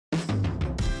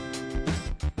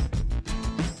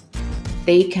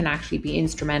they can actually be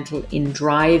instrumental in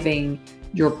driving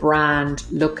your brand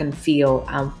look and feel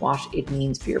and what it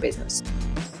means for your business.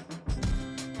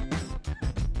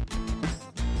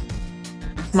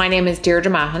 My name is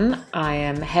Deirdre Mahon. I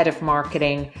am head of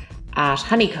marketing at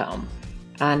Honeycomb.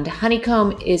 And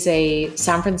Honeycomb is a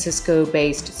San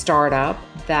Francisco-based startup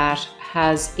that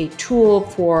has a tool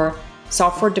for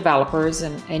software developers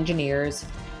and engineers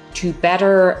to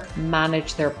better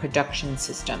manage their production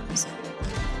systems.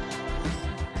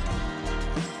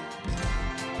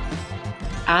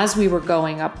 As we were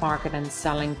going up market and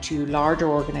selling to larger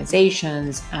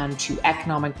organizations and to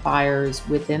economic buyers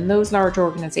within those large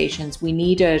organizations, we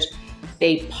needed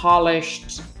a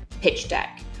polished pitch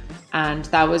deck. And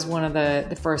that was one of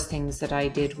the first things that I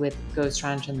did with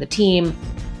GhostRanch and the team.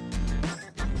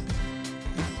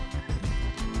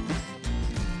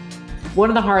 One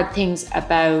of the hard things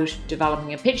about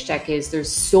developing a pitch deck is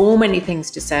there's so many things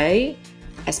to say,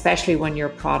 especially when your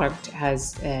product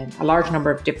has a large number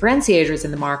of differentiators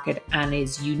in the market and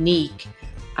is unique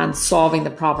and solving the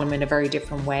problem in a very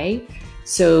different way.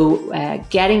 So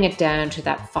getting it down to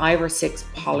that 5 or 6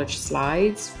 polished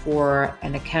slides for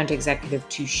an account executive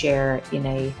to share in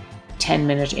a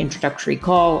 10-minute introductory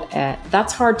call,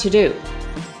 that's hard to do.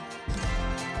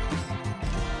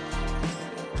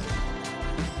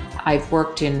 I've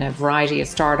worked in a variety of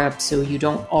startups, so you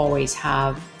don't always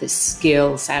have the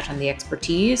skill set and the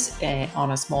expertise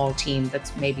on a small team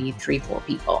that's maybe 3-4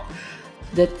 people.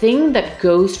 The thing that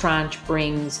GhostRanch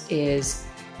brings is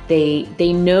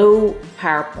they know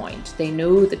PowerPoint, they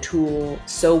know the tool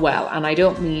so well. And I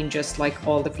don't mean just like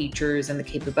all the features and the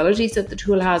capabilities that the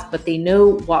tool has, but they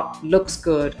know what looks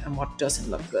good and what doesn't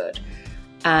look good.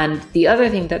 And the other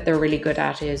thing that they're really good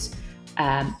at is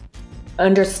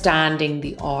understanding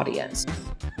the audience.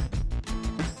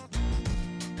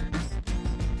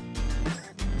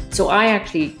 So I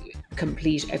actually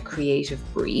complete a creative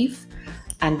brief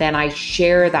and then I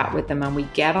share that with them and we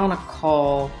get on a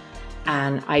call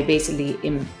and I basically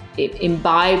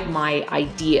imbibe my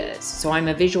ideas. So I'm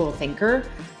a visual thinker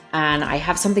and I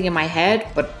have something in my head,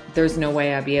 but there's no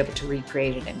way I'd be able to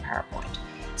recreate it in PowerPoint.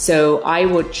 So I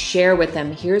would share with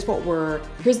them, here's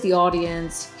the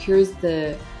audience, here's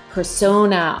the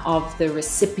persona of the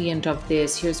recipient of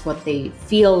this, here's what they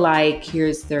feel like,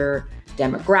 here's their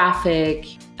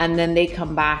demographic, and then they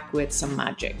come back with some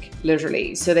magic,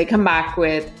 literally. So they come back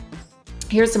with,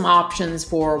 here's some options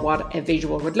for what a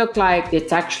visual would look like.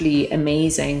 It's actually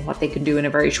amazing what they can do in a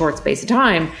very short space of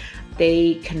time.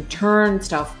 They can turn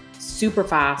stuff super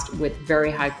fast with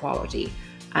very high quality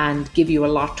and give you a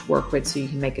lot to work with so you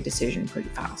can make a decision pretty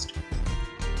fast.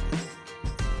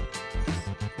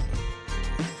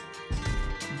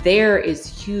 There is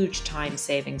huge time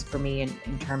savings for me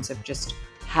in terms of just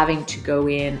having to go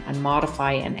in and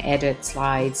modify and edit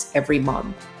slides every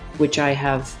month, which I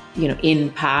have, in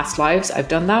past lives, I've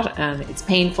done that and it's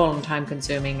painful and time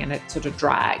consuming and it sort of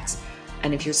drags.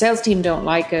 And if your sales team don't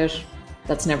like it,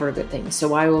 that's never a good thing.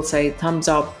 So I will say thumbs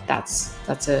up, that's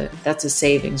a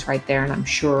savings right there. And I'm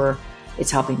sure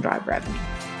it's helping drive revenue.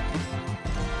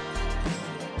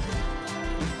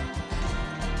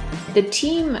 The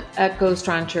team at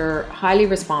GhostRanch are highly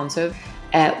responsive.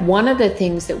 One of the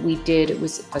things that we did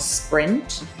was a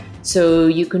sprint. So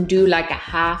you can do like a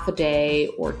half a day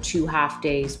or 2 half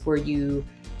days where you're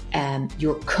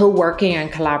co-working and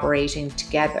collaborating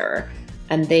together.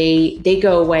 And they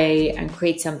go away and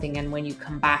create something. And when you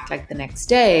come back like the next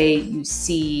day, you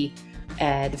see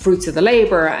the fruits of the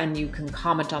labor and you can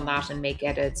comment on that and make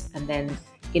edits. And then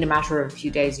in a matter of a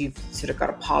few days, you've sort of got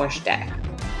a polished deck.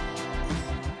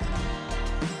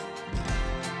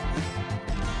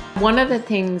 One of the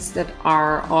things that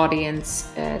our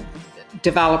audience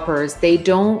developers, they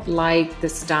don't like the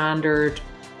standard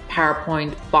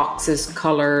PowerPoint boxes,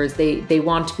 colors. They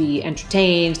want to be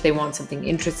entertained. They want something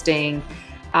interesting.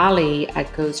 Ali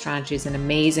at GhostRanch is an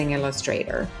amazing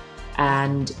illustrator.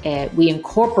 And we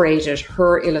incorporated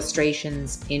her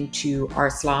illustrations into our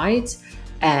slides.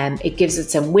 It gives it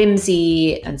some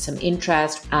whimsy and some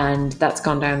interest, and that's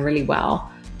gone down really well.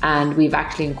 And we've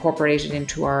actually incorporated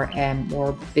into our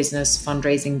more business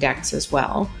fundraising decks as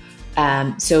well.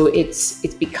 So it's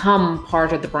become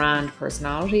part of the brand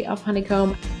personality of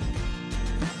Honeycomb.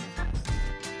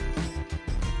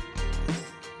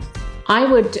 I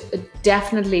would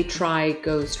definitely try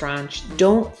GhostRanch.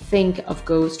 Don't think of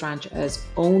GhostRanch as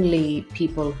only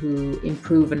people who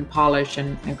improve and polish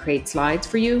and create slides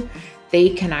for you. They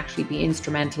can actually be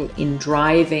instrumental in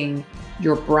driving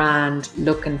your brand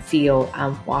look and feel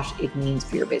and what it means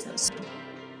for your business.